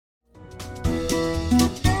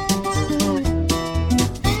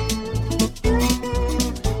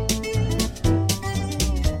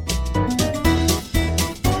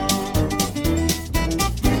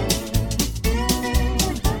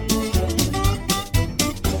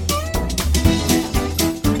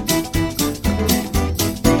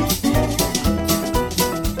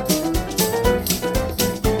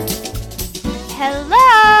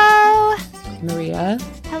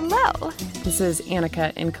This is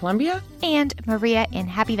Annika in Columbia. And Maria in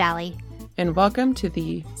Happy Valley. And welcome to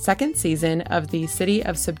the second season of the City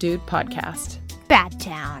of Subdued podcast. Bad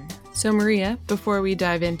Town. So Maria, before we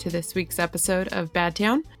dive into this week's episode of Bad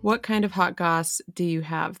Town, what kind of hot goss do you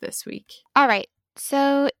have this week? All right.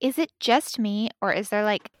 So is it just me, or is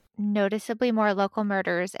there noticeably more local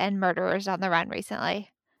murders and murderers on the run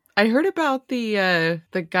recently? I heard about the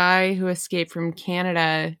guy who escaped from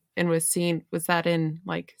Canada and was that in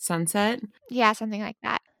Sunset? Yeah, something like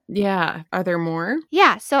that. Yeah. Are there more?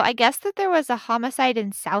 Yeah, so I guess that there was a homicide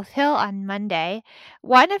in South Hill on Monday,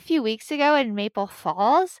 one a few weeks ago in Maple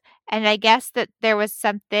Falls, and I guess that there was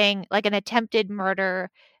something like an attempted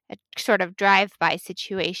murder, a sort of drive-by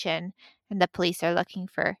situation, and the police are looking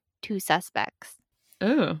for 2 suspects.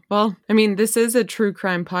 Oh, well, I mean, this is a true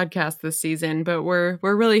crime podcast this season, but we're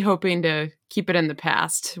really hoping to keep it in the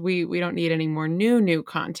past. We don't need any more new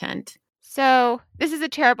content. So this is a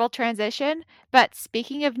terrible transition, but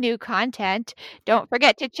speaking of new content, don't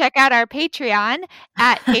forget to check out our Patreon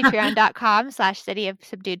at patreon.com/City of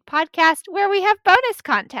Subdued podcast, where we have bonus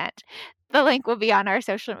content. The link will be on our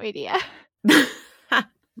social media. That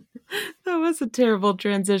was a terrible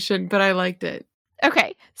transition, but I liked it.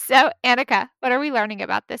 Okay, so Annika, what are we learning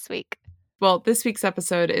about this week? Well, this week's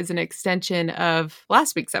episode is an extension of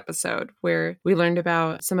last week's episode, where we learned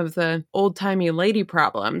about some of the old-timey lady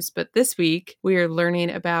problems. But this week, we are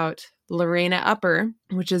learning about Lorena Upper,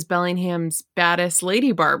 which is Bellingham's baddest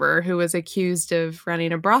lady barber, who was accused of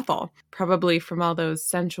running a brothel, probably from all those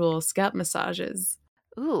sensual scalp massages.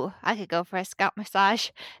 Ooh, I could go for a scalp massage.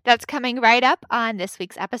 That's coming right up on this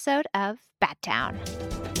week's episode of Bad Town.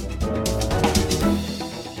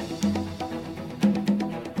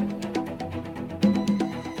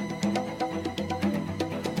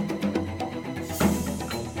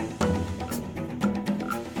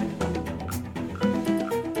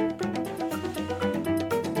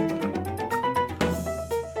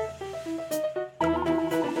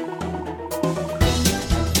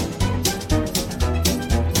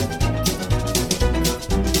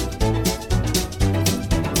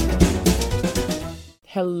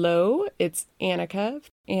 Hello, it's Annika,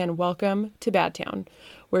 and welcome to Bad Town,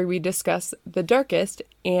 where we discuss the darkest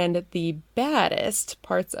and the baddest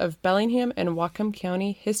parts of Bellingham and Whatcom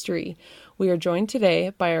County history. We are joined today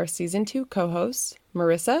by our Season 2 co-hosts,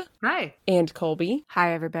 Marissa. Hi. And Colby.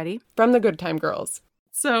 Hi, everybody. From the Good Time Girls.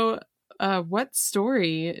 So, what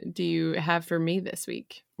story do you have for me this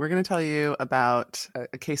week? We're going to tell you about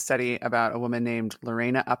a case study about a woman named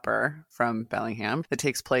Lorena Upper from Bellingham that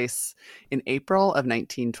takes place in April of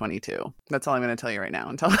 1922. That's all I'm going to tell you right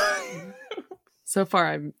now. So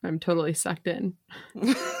far, I'm totally sucked in.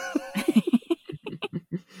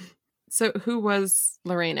 So who was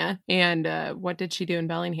Lorena, and what did she do in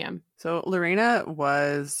Bellingham? So Lorena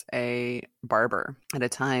was a barber at a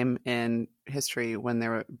time in history when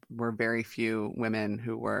there were very few women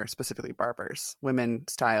who were specifically barbers. Women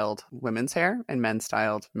styled women's hair and men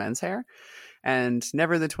styled men's hair. And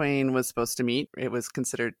never the twain was supposed to meet. It was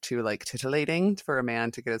considered titillating for a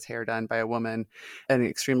man to get his hair done by a woman, and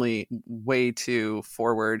extremely way too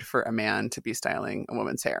forward for a man to be styling a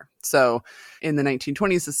woman's hair. So in the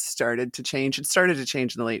 1920s, this started to change. It started to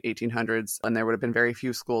change in the late 1800s, and there would have been very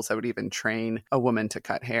few schools that would even train a woman to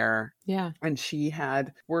cut hair. Yeah. And she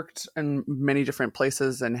had worked in many different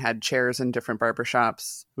places and had chairs in different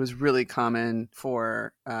barbershops. It was really common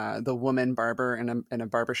for the woman barber in a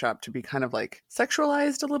barbershop to be kind of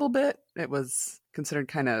sexualized a little bit. It was considered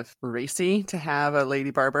kind of racy to have a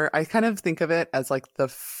lady barber. I kind of think of it as the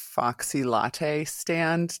Foxy Latte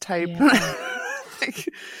stand type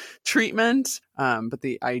treatment. But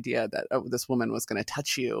the idea that, this woman was going to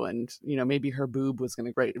touch you and, maybe her boob was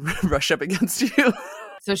going to rush up against you.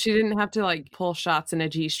 So she didn't have to pull shots in a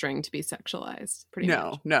G-string to be sexualized, pretty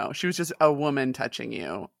much. No. She was just a woman touching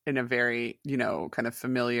you in a very, kind of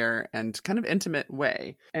familiar and kind of intimate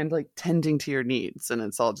way and tending to your needs. And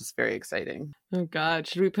it's all just very exciting. Oh, God.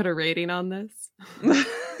 Should we put a rating on this?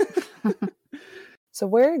 So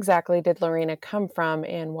where exactly did Lorena come from,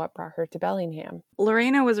 and what brought her to Bellingham?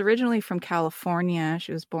 Lorena was originally from California.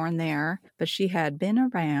 She was born there, but she had been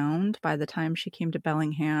around by the time she came to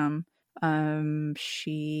Bellingham.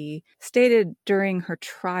 She stated during her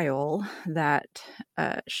trial that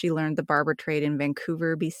she learned the barber trade in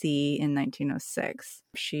Vancouver, BC in 1906.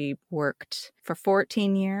 She worked for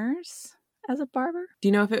 14 years as a barber. Do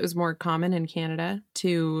you know if it was more common in Canada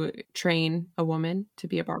to train a woman to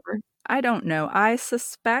be a barber? I don't know. I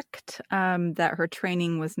suspect that her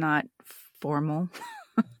training was not formal.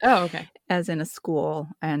 Oh, okay. As in a school,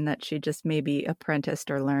 and that she just maybe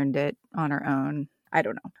apprenticed or learned it on her own. I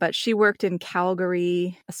don't know. But she worked in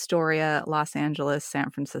Calgary, Astoria, Los Angeles, San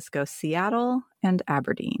Francisco, Seattle, and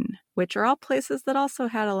Aberdeen, which are all places that also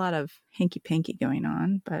had a lot of hanky-panky going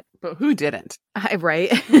on. But who didn't?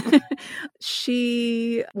 Right.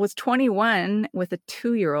 She was 21 with a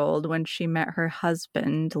 2-year-old when she met her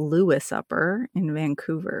husband, Lewis Upper, in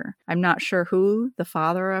Vancouver. I'm not sure who the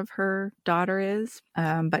father of her daughter is,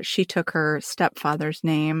 but she took her stepfather's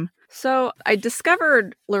name. So I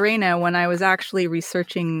discovered Lorena when I was actually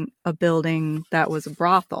researching a building that was a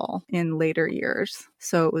brothel in later years.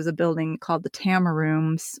 So it was a building called the Tama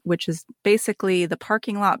Rooms, which is basically the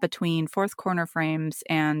parking lot between Fourth Corner Frames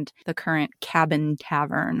and the current Cabin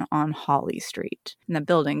Tavern on Holly Street. And the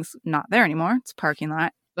building's not there anymore. It's a parking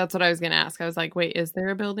lot. That's what I was going to ask. I was like, wait, is there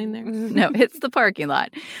a building there? No, it's the parking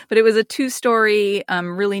lot. But it was a 2-story,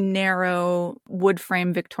 really narrow wood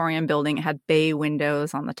frame Victorian building. It had bay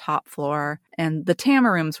windows on the top floor. And the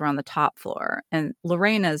Tama Rooms were on the top floor. And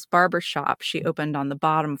Lorena's barber shop, she opened on the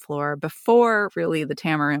bottom floor before really the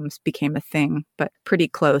Tama Rooms became a thing, but pretty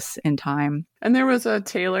close in time. And there was a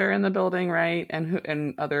tailor in the building, right?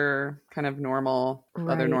 And other kind of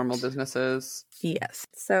other normal businesses. Yes.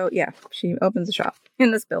 So yeah, she opens a shop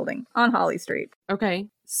in this building on Holly Street. Okay.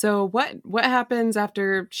 So what happens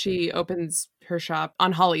after she opens her shop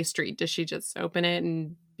on Holly Street? Does she just open it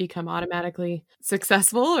and become automatically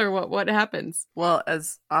successful, or what happens? Well,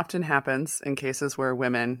 as often happens in cases where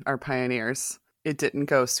women are pioneers, it didn't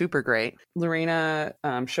go super great. Lorena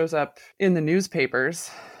shows up in the newspapers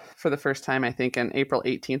for the first time, I think, on April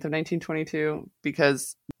 18th of 1922,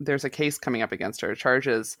 because there's a case coming up against her.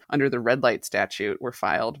 Charges under the red light statute were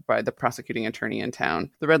filed by the prosecuting attorney in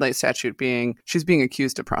town. The red light statute being she's being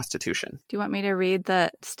accused of prostitution. Do you want me to read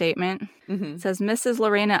the statement? Mm-hmm. It says, Mrs.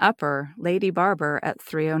 Lorena Upper, Lady Barber at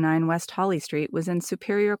 309 West Holly Street, was in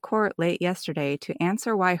Superior Court late yesterday to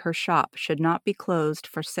answer why her shop should not be closed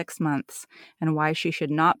for 6 months and why she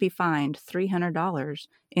should not be fined $300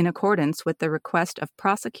 in accordance with the request of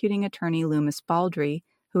prosecuting attorney Loomis Baldry,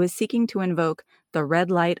 who is seeking to invoke the Red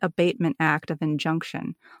Light Abatement Act of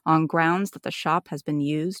Injunction on grounds that the shop has been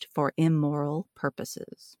used for immoral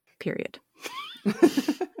purposes. Period.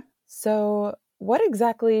 So what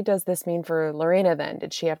exactly does this mean for Lorena then?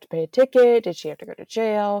 Did she have to pay a ticket? Did she have to go to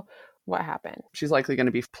jail? What happened? She's likely going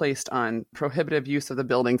to be placed on prohibitive use of the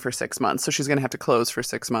building for 6 months. So she's going to have to close for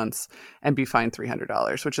 6 months and be fined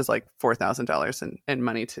 $300, which is like $4,000 in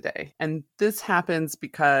money today. And this happens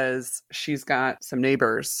because she's got some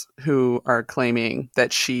neighbors who are claiming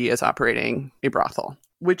that she is operating a brothel,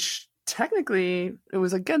 which technically it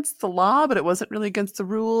was against the law, but it wasn't really against the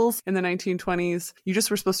rules in the 1920s. You just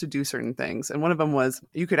were supposed to do certain things. And one of them was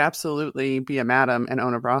you could absolutely be a madam and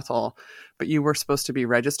own a brothel, but you were supposed to be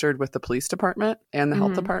registered with the police department and the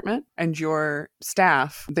health department, and your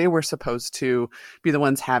staff, they were supposed to be the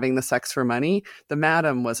ones having the sex for money. The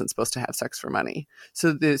madam wasn't supposed to have sex for money.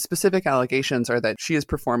 So the specific allegations are that she is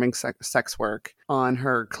performing sex work on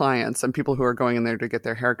her clients and people who are going in there to get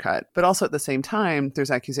their hair cut. But also at the same time, there's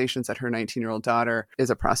accusations that her 19-year-old daughter is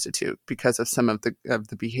a prostitute because of some of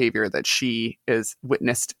the behavior that she is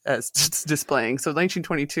witnessed as displaying. So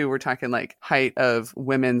 1922, we're talking like height of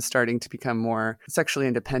women starting to become more sexually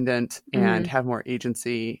independent and have more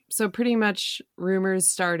agency. So pretty much rumors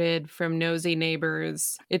started from nosy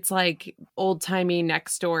neighbors. It's like old-timey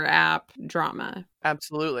next door app drama.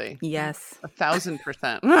 Absolutely. Yes.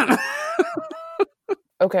 1,000%.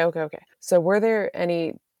 Okay. So were there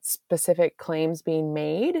any specific claims being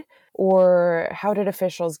made, or how did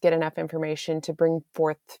officials get enough information to bring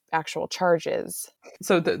forth actual charges?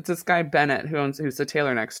 So this guy Bennett, who's the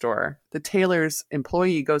tailor next door, the tailor's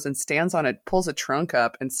employee goes and stands on it, pulls a trunk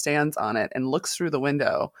up and stands on it and looks through the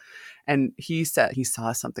window. And he said he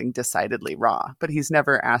saw something decidedly raw, but he's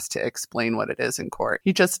never asked to explain what it is in court.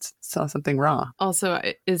 He just saw something raw. Also,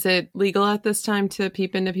 is it legal at this time to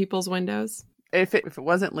peep into people's windows? If it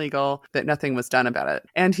wasn't legal, that nothing was done about it.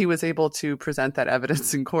 And he was able to present that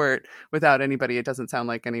evidence in court without anybody, it doesn't sound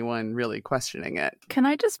like anyone really questioning it. Can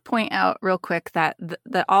I just point out real quick that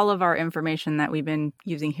that all of our information that we've been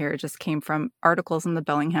using here just came from articles in the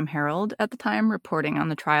Bellingham Herald at the time reporting on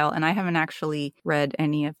the trial, and I haven't actually read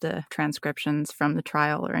any of the transcriptions from the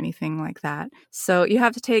trial or anything like that. So you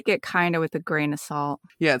have to take it kind of with a grain of salt.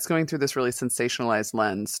 Yeah, it's going through this really sensationalized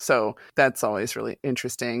lens. So that's always really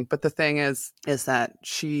interesting. But the thing is that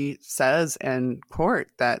she says in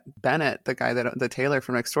court that Bennett, the tailor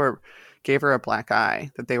from next door, gave her a black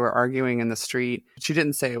eye, that they were arguing in the street. She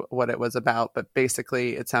didn't say what it was about, but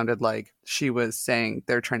basically it sounded like she was saying,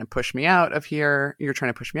 they're trying to push me out of here. You're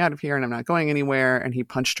trying to push me out of here and I'm not going anywhere. And he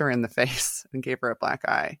punched her in the face and gave her a black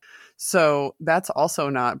eye. So that's also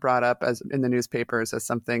not brought up as in the newspapers as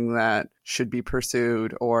something that should be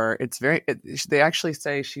pursued, or they actually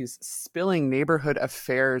say she's spilling neighborhood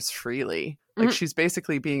affairs freely. Like she's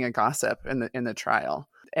basically being a gossip in the trial.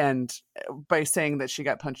 And by saying that she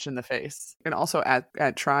got punched in the face. And also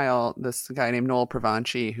at trial, this guy named Noel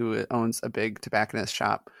Pravanchi, who owns a big tobacconist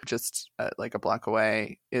shop just like a block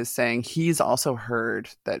away, is saying he's also heard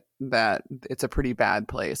that it's a pretty bad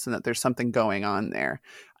place and that there's something going on there.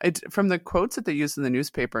 From the quotes that they use in the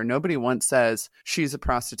newspaper, nobody once says she's a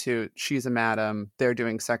prostitute, she's a madam, they're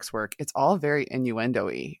doing sex work. It's all very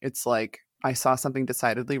innuendo-y. It's like, I saw something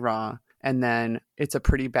decidedly raw. And then it's a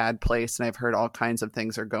pretty bad place, and I've heard all kinds of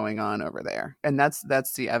things are going on over there. And that's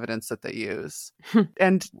the evidence that they use.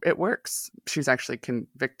 And it works. She's actually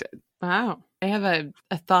convicted. Wow. I have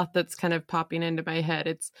a thought that's kind of popping into my head.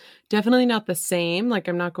 It's definitely not the same. Like,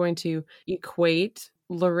 I'm not going to equate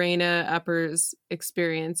Lorena Upper's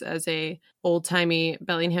experience as a old-timey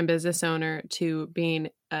Bellingham business owner to being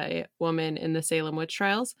a woman in the Salem witch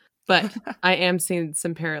trials. But I am seeing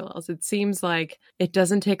some parallels. It seems like it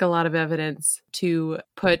doesn't take a lot of evidence to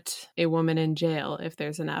put a woman in jail if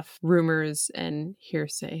there's enough rumors and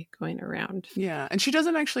hearsay going around. Yeah. And she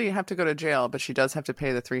doesn't actually have to go to jail, but she does have to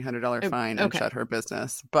pay the $300 fine and shut her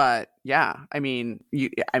business. But yeah, I mean,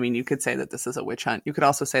 you could say that this is a witch hunt. You could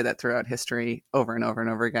also say that throughout history, over and over and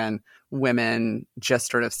over again, women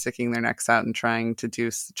just sort of sticking their necks out and trying to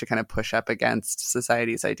kind of push up against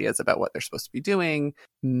society's ideas about what they're supposed to be doing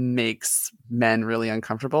makes men really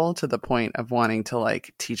uncomfortable to the point of wanting to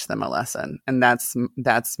like teach them a lesson. And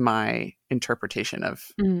that's my interpretation of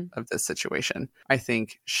this situation. I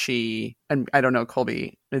think and I don't know,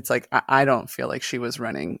 Colby, it's like, I don't feel like she was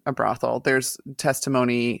running a brothel. There's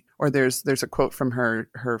testimony, or there's a quote from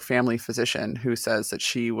her family physician who says that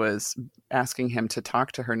she was asking him to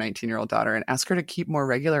talk to her 19-year-old daughter and ask her to keep more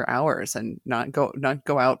regular hours and not go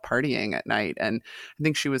out partying at night. And I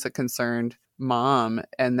think she was a concerned mom,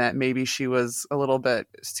 and that maybe she was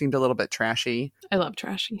seemed a little bit trashy. I love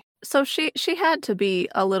trashy. So she had to be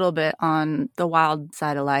a little bit on the wild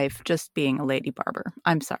side of life, just being a lady barber.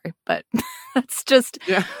 I'm sorry, but that's just,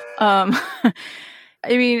 yeah. I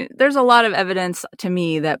mean, there's a lot of evidence to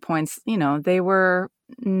me that points, they were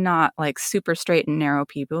not like super straight and narrow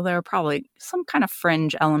people. There were probably some kind of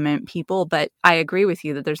fringe element people, but I agree with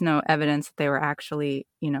you that there's no evidence that they were actually,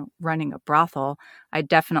 running a brothel. I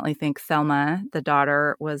definitely think Thelma, the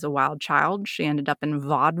daughter, was a wild child. She ended up in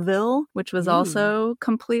vaudeville, which was also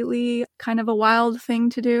completely kind of a wild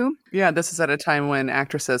thing to do. Yeah, this is at a time when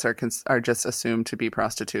actresses are just assumed to be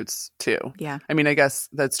prostitutes too. Yeah. I mean, I guess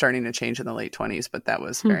that's starting to change in the late 20s, but that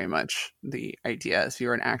was very much the idea. If you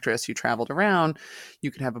were an actress, you traveled around,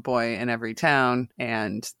 you could have a boy in every town,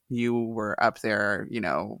 and you were up there,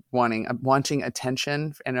 wanting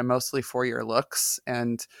attention, and mostly for your looks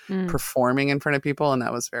and performing in front of people. And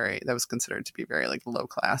that was considered to be very like low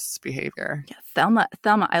class behavior. Yeah,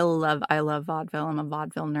 Thelma, I love vaudeville. I'm a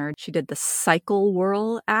vaudeville nerd. She did the Cycle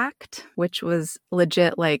Whirl act, which was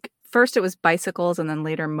legit like, first it was bicycles and then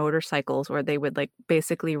later motorcycles, where they would like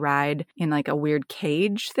basically ride in like a weird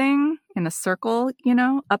cage thing in a circle,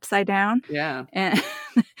 upside down. Yeah. And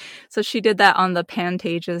so she did that on the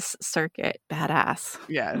Pantages circuit. Badass.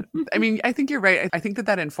 Yeah. I mean, I think you're right. I think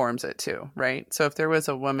that informs it too, right? So if there was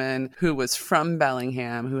a woman who was from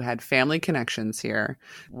Bellingham, who had family connections here,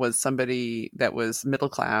 was somebody that was middle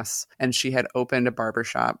class, and she had opened a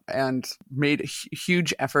barbershop and made a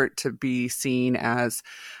huge effort to be seen as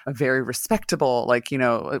a very respectable,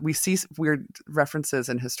 we see weird references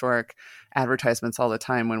in historic advertisements all the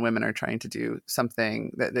time when women are trying to do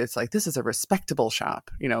something that it's like, this is a respectable shop.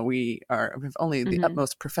 We have only the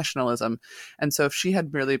utmost professionalism. And so if she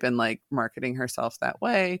had really been like marketing herself that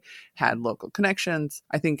way, had local connections,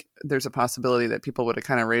 I think there's a possibility that people would have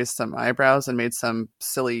kind of raised some eyebrows and made some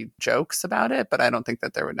silly jokes about it. But I don't think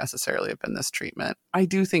that there would necessarily have been this treatment. I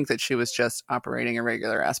do think that she was just operating a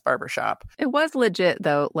regular ass barbershop. It was legit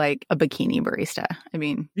though, like a bikini barista. I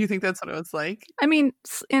mean, you think that's what it was like? I mean,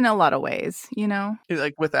 in a lot of ways,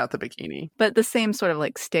 like without the bikini, but the same sort of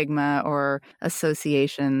like stigma or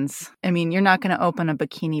associations. I mean, you're not going to open a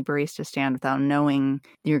bikini barista stand without knowing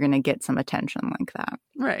you're going to get some attention like that.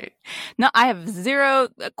 Right. No, I have zero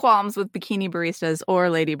qualms with bikini baristas or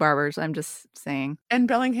lady barbers. I'm just saying. And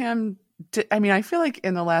Bellingham, I feel like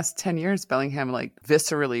in the last 10 years, Bellingham like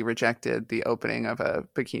viscerally rejected the opening of a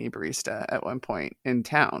bikini barista at one point in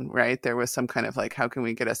town, right? There was some kind of like, how can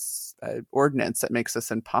we get a ordinance that makes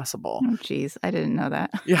this impossible? Oh, geez. I didn't know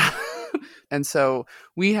that. Yeah. And so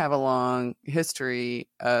we have a long history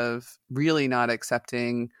of really not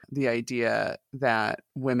accepting the idea that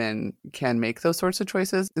women can make those sorts of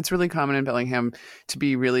choices. It's really common in Bellingham to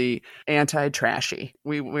be really anti-trashy.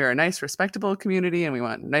 We're a nice, respectable community, and we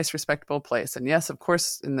want a nice, respectable place. And yes, of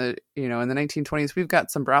course, in the 1920s, we've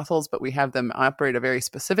got some brothels, but we have them operate a very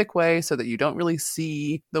specific way so that you don't really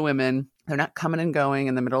see the women. They're not coming and going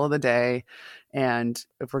in the middle of the day. And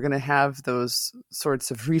if we're going to have those sorts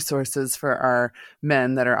of resources for our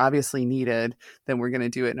men that are obviously needed, then we're going to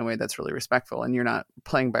do it in a way that's really respectful, and you're not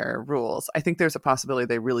playing by our rules. I think there's a possibility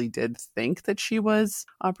they really did think that she was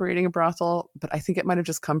operating a brothel, but I think it might have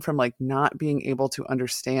just come from like not being able to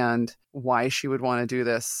understand why she would want to do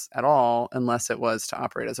this at all unless it was to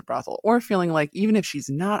operate as a brothel, or feeling like even if she's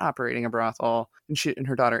not operating a brothel and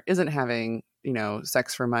her daughter isn't having,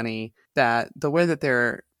 sex for money, that the way that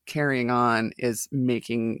they're carrying on is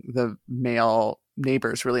making the male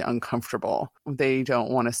neighbors really uncomfortable. They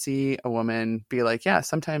don't want to see a woman be like, yeah,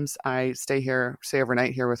 sometimes I stay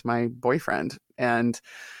overnight here with my boyfriend. And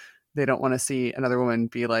they don't want to see another woman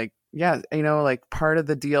be like, yeah, like part of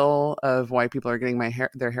the deal of why people are getting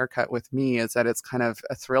their hair cut with me is that it's kind of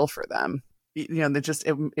a thrill for them.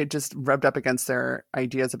 It just rubbed up against their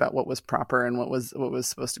ideas about what was proper and what was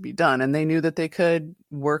supposed to be done. And they knew that they could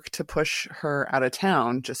work to push her out of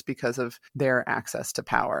town just because of their access to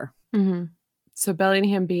power. Mm-hmm. So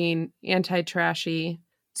Bellingham being anti-trashy.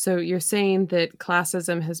 So you're saying that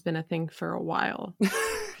classism has been a thing for a while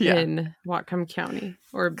in Whatcom County,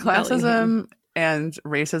 or classism Bellingham. And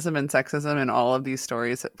racism and sexism and all of these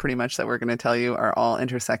stories pretty much that we're going to tell you are all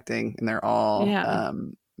intersecting, and they're all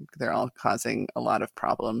causing a lot of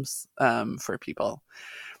problems for people.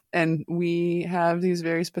 And we have these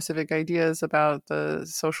very specific ideas about the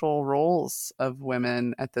social roles of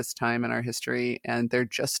women at this time in our history, and they're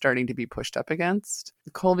just starting to be pushed up against.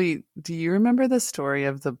 Colby, do you remember the story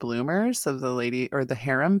of the bloomers, of the lady, or the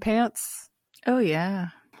harem pants? Oh, yeah.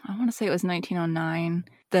 I want to say it was 1909.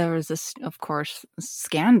 There was this, of course,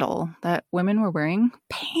 scandal that women were wearing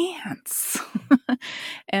pants.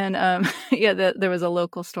 And there was a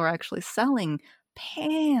local store actually selling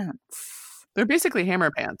pants. They're basically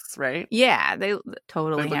hammer pants, right? Yeah, they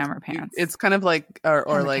totally hammer pants. It's kind of like,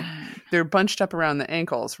 or like they're bunched up around the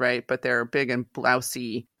ankles, right? But they're big and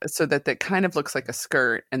blousy, so that kind of looks like a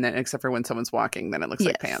skirt. And then, except for when someone's walking, then it looks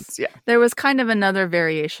like pants. Yeah. There was kind of another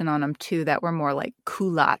variation on them too that were more like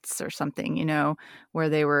culottes or something, where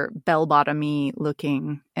they were bell-bottomy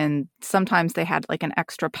looking, and sometimes they had like an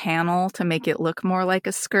extra panel to make it look more like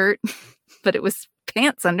a skirt, but it was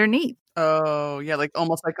pants underneath. Oh, yeah, like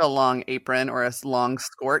almost like a long apron or a long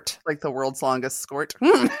skirt, like the world's longest skirt.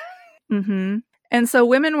 Mm-hmm. And so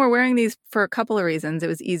women were wearing these for a couple of reasons. It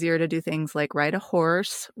was easier to do things like ride a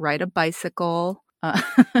horse, ride a bicycle,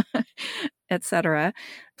 etc.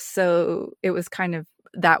 So it was kind of,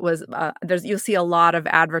 you'll see a lot of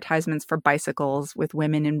advertisements for bicycles with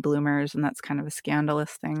women in bloomers, and that's kind of a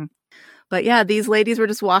scandalous thing. But yeah, these ladies were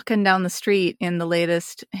just walking down the street in the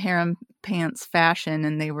latest harem pants fashion,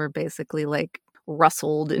 and they were basically like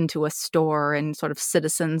rustled into a store and sort of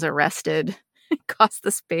citizens arrested. It caused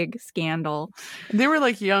this big scandal. They were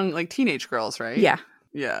like young, like teenage girls, right? Yeah.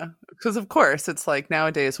 Yeah. Because of course, it's like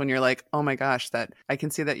nowadays when you're like, oh my gosh, that I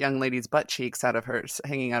can see that young lady's butt cheeks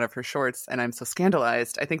hanging out of her shorts, and I'm so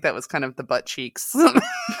scandalized. I think that was kind of the butt cheeks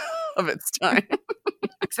of its time.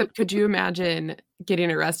 Except, could you imagine getting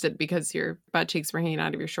arrested because your butt cheeks were hanging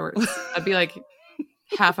out of your shorts? That'd be like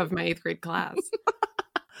half of my 8th grade class.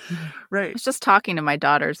 Right. I was just talking to my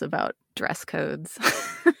daughters about dress codes.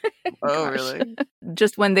 Oh, really?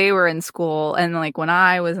 Just when they were in school, and like when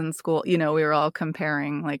I was in school, we were all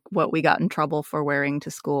comparing like what we got in trouble for wearing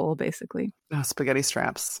to school, basically. Oh, spaghetti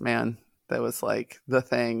straps, man. That was like the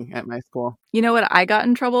thing at my school. You know what I got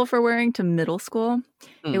in trouble for wearing to middle school?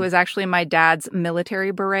 It was actually my dad's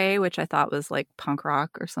military beret, which I thought was like punk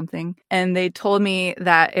rock or something. And they told me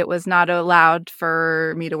that it was not allowed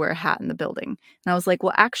for me to wear a hat in the building. And I was like,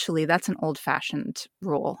 well, actually, that's an old-fashioned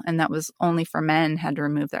rule. And that was only for men had to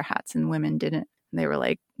remove their hats and women didn't. And they were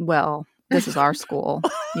like, well, this is our school.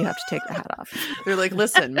 You have to take the hat off. They're like,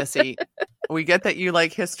 listen, Missy, we get that you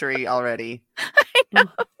like history already. I know.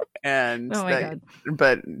 And God.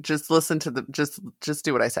 But just listen to just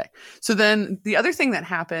do what I say. So then the other thing that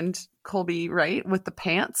happened, Colby, right, with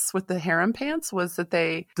the harem pants, was that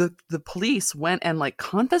the police went and like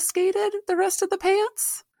confiscated the rest of the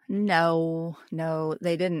pants. No,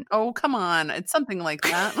 they didn't. Oh, come on. It's something like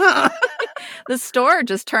that. The store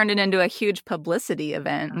just turned it into a huge publicity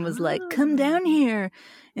event and was like, come down here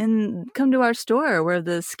and come to our store where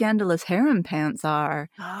the scandalous harem pants are.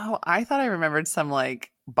 Oh, I thought I remembered some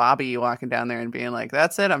like Bobby walking down there and being like,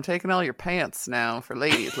 that's it, I'm taking all your pants now for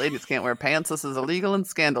ladies. Ladies can't wear pants. This is illegal and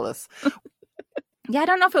scandalous. Yeah, I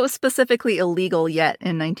don't know if it was specifically illegal yet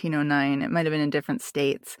in 1909. It might have been in different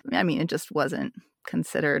states. I mean, it just wasn't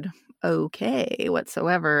considered okay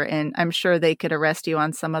whatsoever. And I'm sure they could arrest you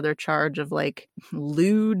on some other charge of like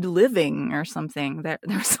lewd living or something.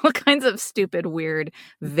 There's all kinds of stupid, weird,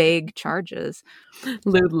 vague charges.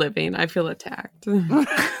 Lewd living. I feel attacked.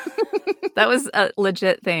 That was a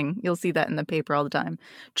legit thing. You'll see that in the paper all the time.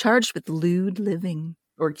 Charged with lewd living.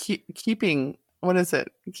 Or keeping, what is it?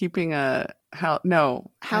 Keeping a house. No.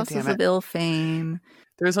 Houses of ill fame.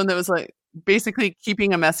 There was one that was like basically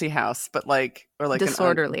keeping a messy house, but like, or like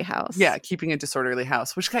disorderly house. Yeah, keeping a disorderly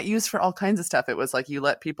house, which got used for all kinds of stuff. It was like you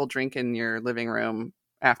let people drink in your living room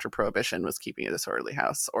after Prohibition was keeping a disorderly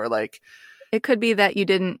house, or like it could be that you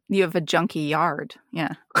have a junky yard.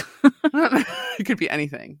 Yeah. It could be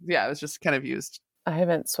anything. Yeah, it was just kind of used. I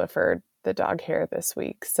haven't Swiffered the dog hair this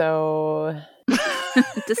week, so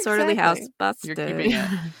disorderly house busted. You're keeping it.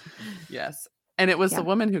 Yes. And it was the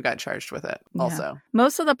woman who got charged with it also. Yeah.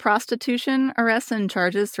 Most of the prostitution arrests and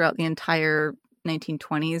charges throughout the entire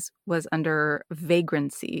 1920s was under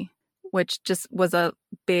vagrancy, which just was a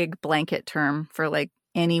big blanket term for like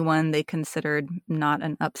anyone they considered not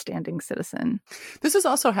an upstanding citizen. This is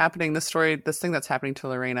also happening. This thing that's happening to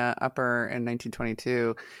Lorena Upper in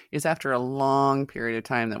 1922 is after a long period of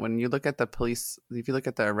time that when you look at the police, if you look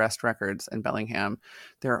at the arrest records in Bellingham,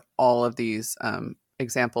 there are all of these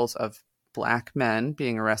examples of Black men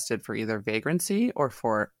being arrested for either vagrancy or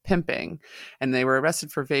for pimping. And they were arrested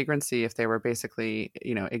for vagrancy if they were basically,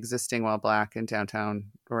 existing while Black in downtown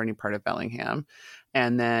or any part of Bellingham.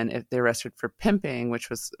 And then if they arrested for pimping, which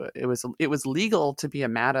was legal to be a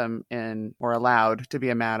madam or allowed to be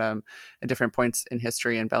a madam at different points in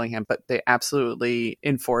history in Bellingham, but they absolutely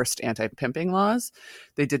enforced anti-pimping laws.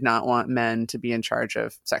 They did not want men to be in charge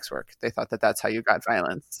of sex work. They thought that that's how you got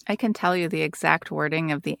violence. I can tell you the exact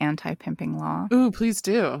wording of the anti-pimping law. Ooh, please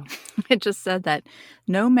do. It just said that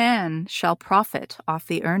no man shall profit off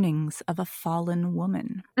the earnings of a fallen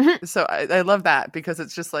woman. So I love that because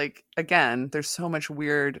it's just like, again, there's so much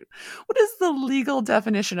weird. What is the legal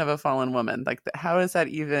definition of a fallen woman? Like, how is that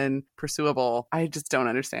even pursuable? I just don't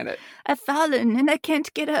understand it. I've fallen and I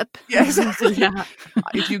can't get up. Yeah, exactly. Yeah.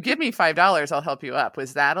 If you give me $5, I'll help you up.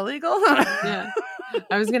 Was that illegal? Yeah.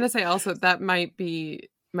 I was going to say also that might be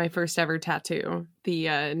my first ever tattoo.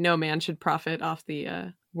 The no man should profit off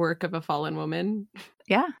the work of a fallen woman.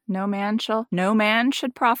 Yeah, no man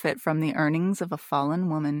should profit from the earnings of a fallen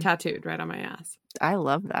woman. Tattooed right on my ass. I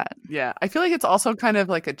love that. Yeah, I feel like it's also kind of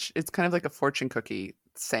like a fortune cookie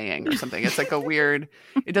saying or something. It's like a weird,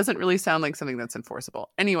 it doesn't really sound like something that's enforceable.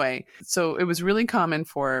 Anyway, so it was really common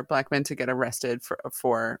for Black men to get arrested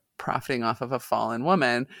for profiting off of a fallen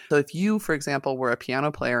woman. So if you, for example, were a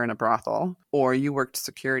piano player in a brothel, or you worked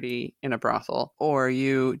security in a brothel, or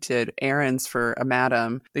you did errands for a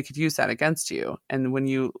madam, they could use that against you. And when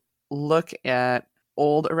you look at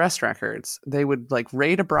old arrest records, they would like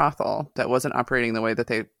raid a brothel that wasn't operating the way that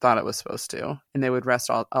they thought it was supposed to, and they would arrest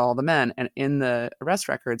all the men. And in the arrest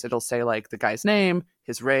records, it'll say like the guy's name,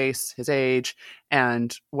 his race, his age,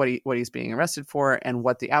 and what he's being arrested for, and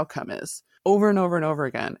what the outcome is. Over and over and over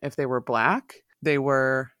again. If they were Black, they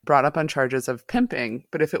were brought up on charges of pimping.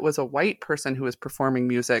 But if it was a white person who was performing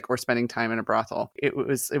music or spending time in a brothel, it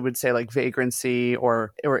would say like vagrancy,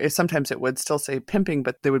 or if sometimes it would still say pimping,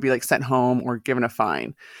 but they would be like sent home or given a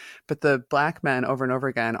fine. But the Black men over and over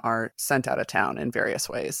again are sent out of town in various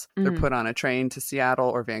ways. Mm-hmm. They're put on a train to Seattle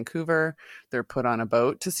or Vancouver. They're put on a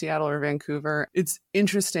boat to Seattle or Vancouver. It's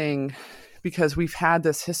interesting because we've had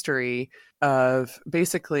this history of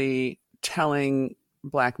basically telling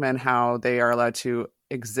Black men how they are allowed to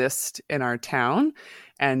exist in our town.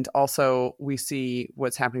 And also we see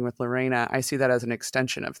what's happening with Lorena. I see that as an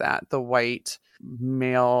extension of that. The white,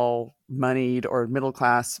 male, moneyed or middle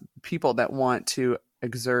class people that want to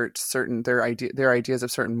exert their ideas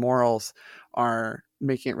of certain morals are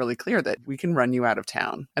making it really clear that we can run you out of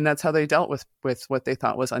town. And that's how they dealt with what they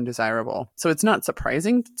thought was undesirable. So it's not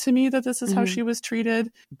surprising to me that this is how she was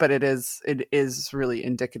treated, but it is really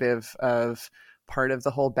indicative of part of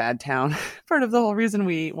the whole bad town, part of the whole reason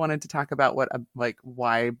we wanted to talk about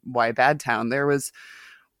why bad town. There was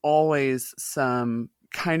always some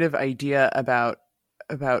kind of idea about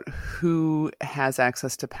who has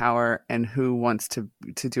access to power and who wants to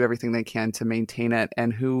do everything they can to maintain it,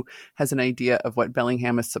 and who has an idea of what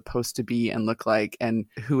Bellingham is supposed to be and look like, and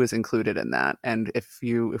who is included in that. And if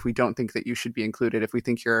we don't think that you should be included, if we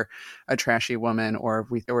think you're a trashy woman, or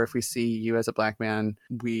if we see you as a Black man,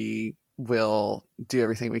 we will do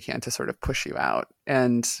everything we can to sort of push you out.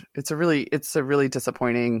 And it's a really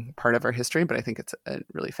disappointing part of our history, but I think it's a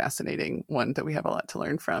really fascinating one that we have a lot to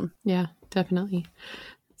learn from. Yeah, definitely.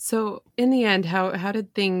 So in the end, how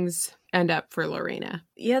did things end up for Lorena?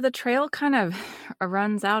 Yeah, the trail kind of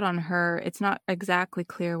runs out on her. It's not exactly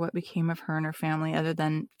clear what became of her and her family, other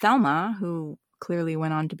than Thelma, who clearly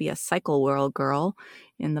went on to be a Cycle World girl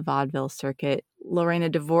in the vaudeville circuit. Lorena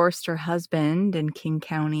divorced her husband in King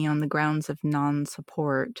County on the grounds of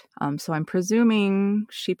non-support. So I'm presuming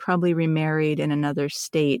she probably remarried in another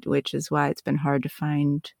state, which is why it's been hard to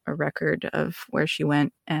find a record of where she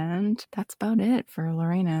went. And that's about it for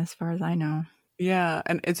Lorena, as far as I know. Yeah,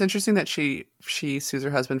 and it's interesting that she sues her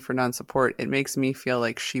husband for non-support. It makes me feel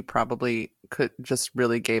like she probably could just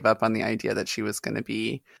really gave up on the idea that she was going to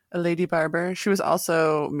be a lady barber. She was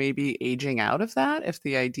also maybe aging out of that, if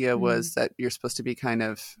the idea was that you're supposed to be kind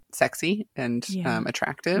of sexy and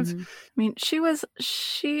attractive. I mean,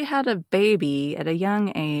 she had a baby at a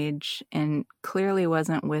young age and clearly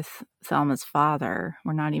wasn't with Thelma's father.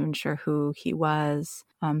 We're not even sure who he was.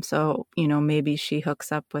 So, maybe she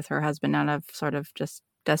hooks up with her husband out of sort of just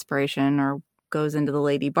desperation, or goes into the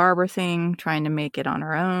lady barber thing, trying to make it on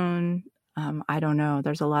her own. I don't know.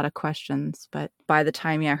 There's a lot of questions. But by the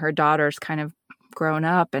time, her daughter's kind of grown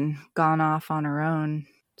up and gone off on her own,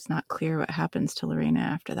 it's not clear what happens to Lorena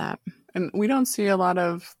after that. And we don't see a lot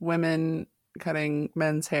of women cutting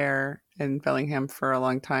men's hair in Bellingham for a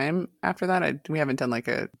long time after that. We haven't done like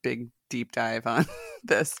a big deep dive on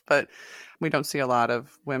this, but we don't see a lot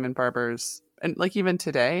of women barbers. And like even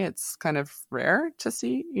today, it's kind of rare to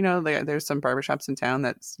see, there's some barbershops in town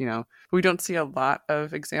that's, we don't see a lot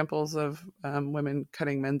of examples of women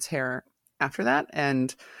cutting men's hair after that.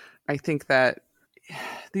 And I think that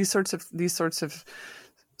these sorts of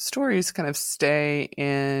stories kind of stay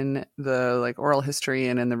in the like oral history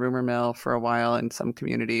and in the rumor mill for a while in some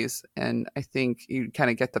communities. And I think you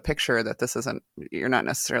kind of get the picture that you're not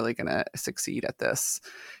necessarily going to succeed at this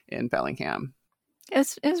in Bellingham.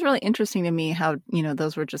 It was really interesting to me how,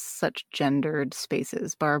 those were just such gendered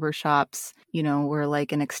spaces. Barbershops, were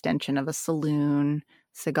like an extension of a saloon,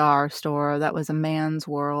 cigar store. That was a man's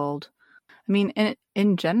world. I mean,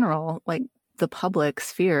 in general, like the public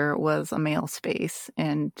sphere was a male space,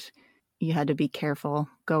 and you had to be careful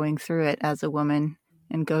going through it as a woman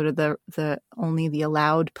and go to the only the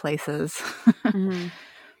allowed places and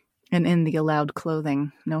in the allowed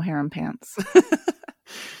clothing, no harem pants.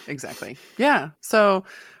 Exactly. Yeah. So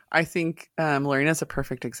I think Lorena's a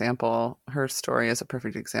perfect example. Her story is a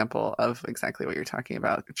perfect example of exactly what you're talking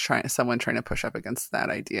about. Someone trying to push up against that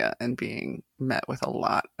idea and being met with a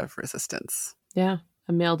lot of resistance. Yeah.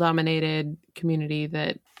 A male-dominated community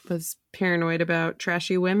that was paranoid about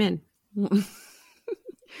trashy women.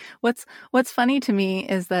 What's funny to me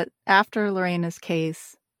is that after Lorena's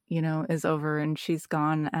case, is over and she's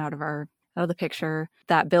gone out of the picture,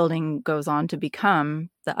 that building goes on to become,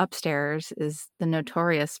 the upstairs is the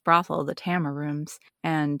notorious brothel, the Tama Rooms.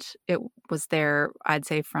 And it was there, I'd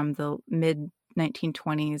say, from the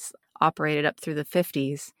mid-1920s, operated up through the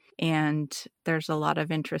 50s. And there's a lot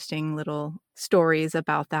of interesting little stories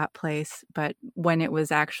about that place. But when it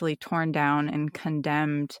was actually torn down and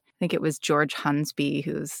condemned, I think it was George Hunsby,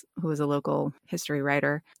 who was a local history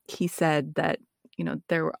writer. He said that,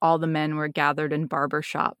 all the men were gathered in barber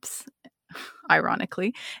shops,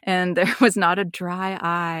 ironically, and there was not a dry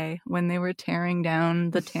eye when they were tearing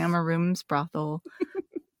down the Tama Rooms brothel.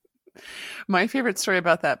 My favorite story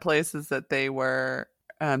about that place is that they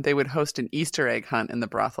would host an Easter egg hunt in the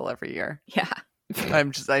brothel every year. Yeah.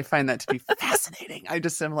 I find that to be fascinating. I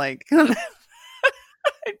just am like,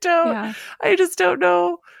 I just don't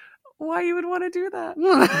know why you would want to do that.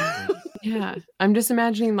 Yeah. I'm just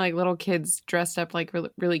imagining like little kids dressed up like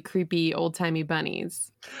really creepy old-timey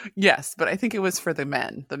bunnies. Yes, but I think it was for the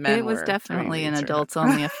men. It was definitely an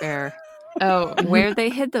adults-only affair. Oh. Where they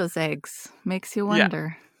hid those eggs makes you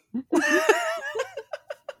wonder. Yeah.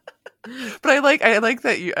 But I like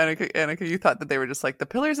that you, Annika, you thought that they were just like the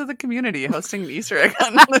pillars of the community hosting an Easter egg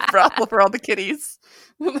hunt in the brothel for all the kiddies.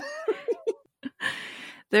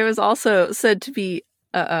 There was also said to be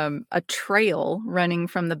a trail running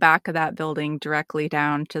from the back of that building directly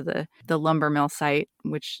down to the lumber mill site,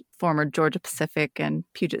 which former Georgia Pacific and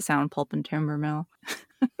Puget Sound Pulp and Timber Mill.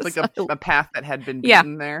 Like a path that had been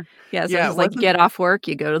beaten there. Yeah, so it's like you get off work,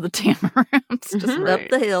 you go to the Tama Rooms, just Right. up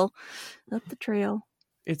the hill, up the trail.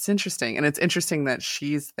 It's interesting. And it's interesting that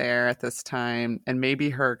she's there at this time, and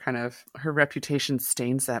maybe her reputation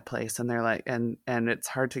stains that place, and they're like, and it's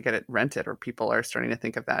hard to get it rented, or people are starting to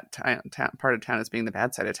think of that part of town as being the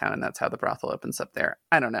bad side of town, and that's how the brothel opens up there.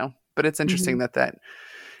 I don't know. But it's interesting that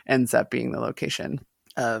ends up being the location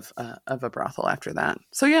of a brothel after that.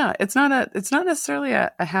 So yeah, it's not necessarily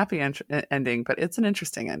a happy ending, but it's an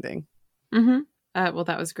interesting ending. Mm-hmm. Well,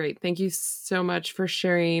 that was great. Thank you so much for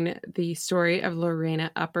sharing the story of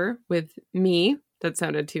Lorena Upper with me. That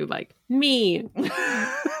sounded too like me.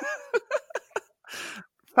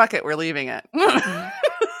 Fuck it, we're leaving it.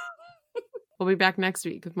 We'll be back next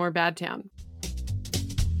week with more Bad Town.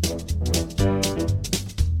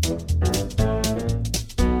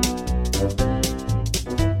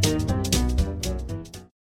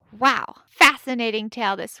 Wow, fascinating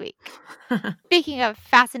tale this week. Speaking of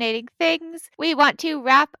fascinating things, we want to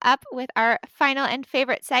wrap up with our final and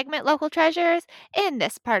favorite segment, Local Treasures. In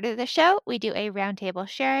this part of the show, we do a roundtable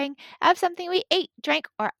sharing of something we ate, drank,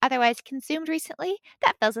 or otherwise consumed recently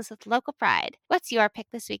that fills us with local pride. What's your pick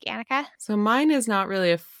this week, Annika? So mine is not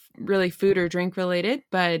really really food or drink related,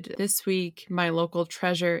 but this week my local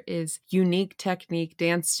treasure is Unique Technique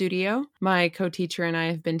Dance Studio. My co-teacher and I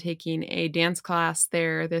have been taking a dance class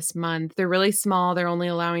there this month. They're really small. They're only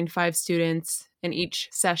allowing 5 students in each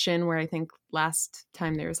session, where I think last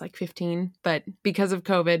time there was like 15, but because of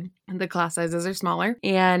COVID, the class sizes are smaller,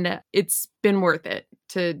 and it's been worth it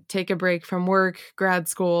to take a break from work, grad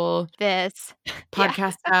school, This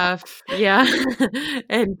podcast stuff. Yeah.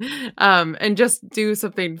 and just do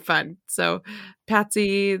something fun. So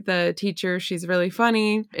Patsy, the teacher, she's really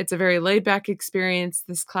funny. It's a very laid back experience.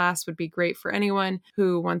 This class would be great for anyone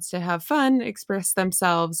who wants to have fun, express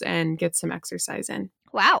themselves, and get some exercise in.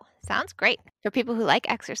 Wow, sounds great for people who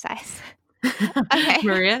like exercise. Okay.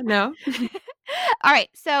 Maria, no? All right.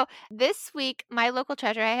 So this week, my local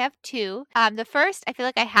treasure, I have 2. The first, I feel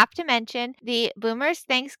like I have to mention the Boomers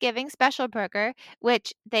Thanksgiving Special Burger,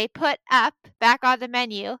 which they put up back on the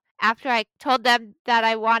menu after I told them that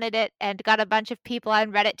I wanted it and got a bunch of people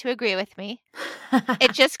on Reddit to agree with me.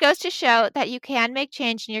 It just goes to show that you can make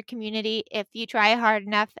change in your community if you try hard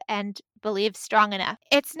enough and believe strong enough.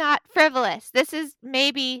 It's not frivolous. This is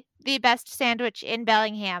maybe the best sandwich in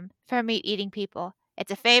Bellingham for meat-eating people.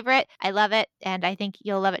 It's a favorite. I love it, and I think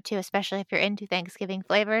you'll love it too, especially if you're into Thanksgiving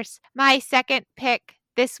flavors. My second pick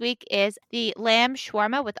this week is the lamb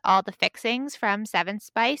shawarma with all the fixings from 7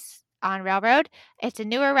 Spice on Railroad. It's a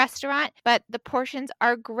newer restaurant, but the portions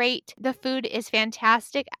are great. The food is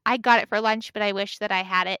fantastic. I got it for lunch, but I wish that I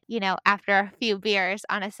had it, after a few beers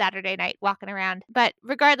on a Saturday night walking around. But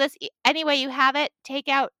regardless, any way you have it,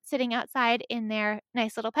 takeout, sitting outside in their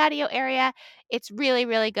nice little patio area, it's really,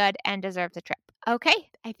 really good and deserves a trip. Okay,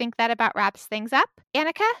 I think that about wraps things up.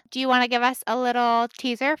 Annika, do you want to give us a little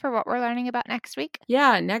teaser for what we're learning about next week?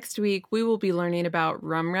 Yeah, next week we will be learning about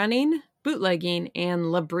rum running, bootlegging, and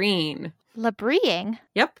labrine. Labrine?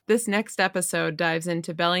 Yep, this next episode dives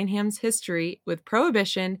into Bellingham's history with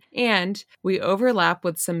Prohibition, and we overlap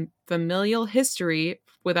with some familial history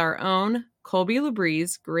with our own Colby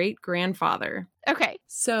Labrie's great-grandfather. Okay.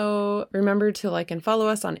 So remember to like and follow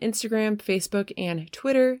us on Instagram, Facebook, and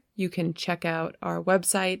Twitter. You can check out our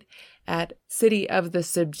website at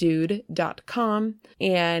cityofthesubdued.com,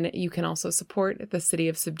 and you can also support the City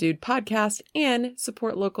of Subdued podcast and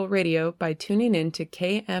support local radio by tuning in to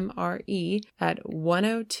KMRE at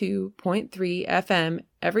 102.3 FM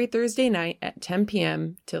every Thursday night at 10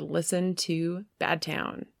 p.m. to listen to Bad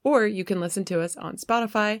Town. Or you can listen to us on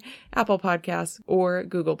Spotify, Apple Podcasts, or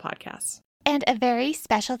Google Podcasts. And a very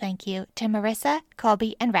special thank you to Marissa,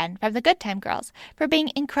 Colby, and Ren from the Good Time Girls for being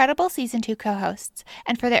incredible Season 2 co-hosts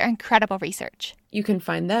and for their incredible research. You can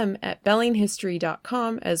find them at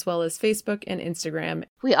bellinghistory.com as well as Facebook and Instagram.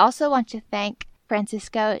 We also want to thank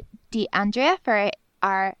Francisco DeAndrea for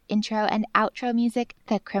our intro and outro music,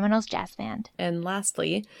 The Criminals Jazz Band. And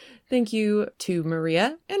lastly, thank you to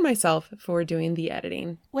Maria and myself for doing the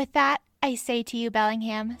editing. With that, I say to you,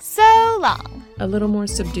 Bellingham, so long. A little more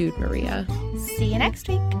subdued, Maria. See you next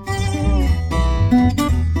week.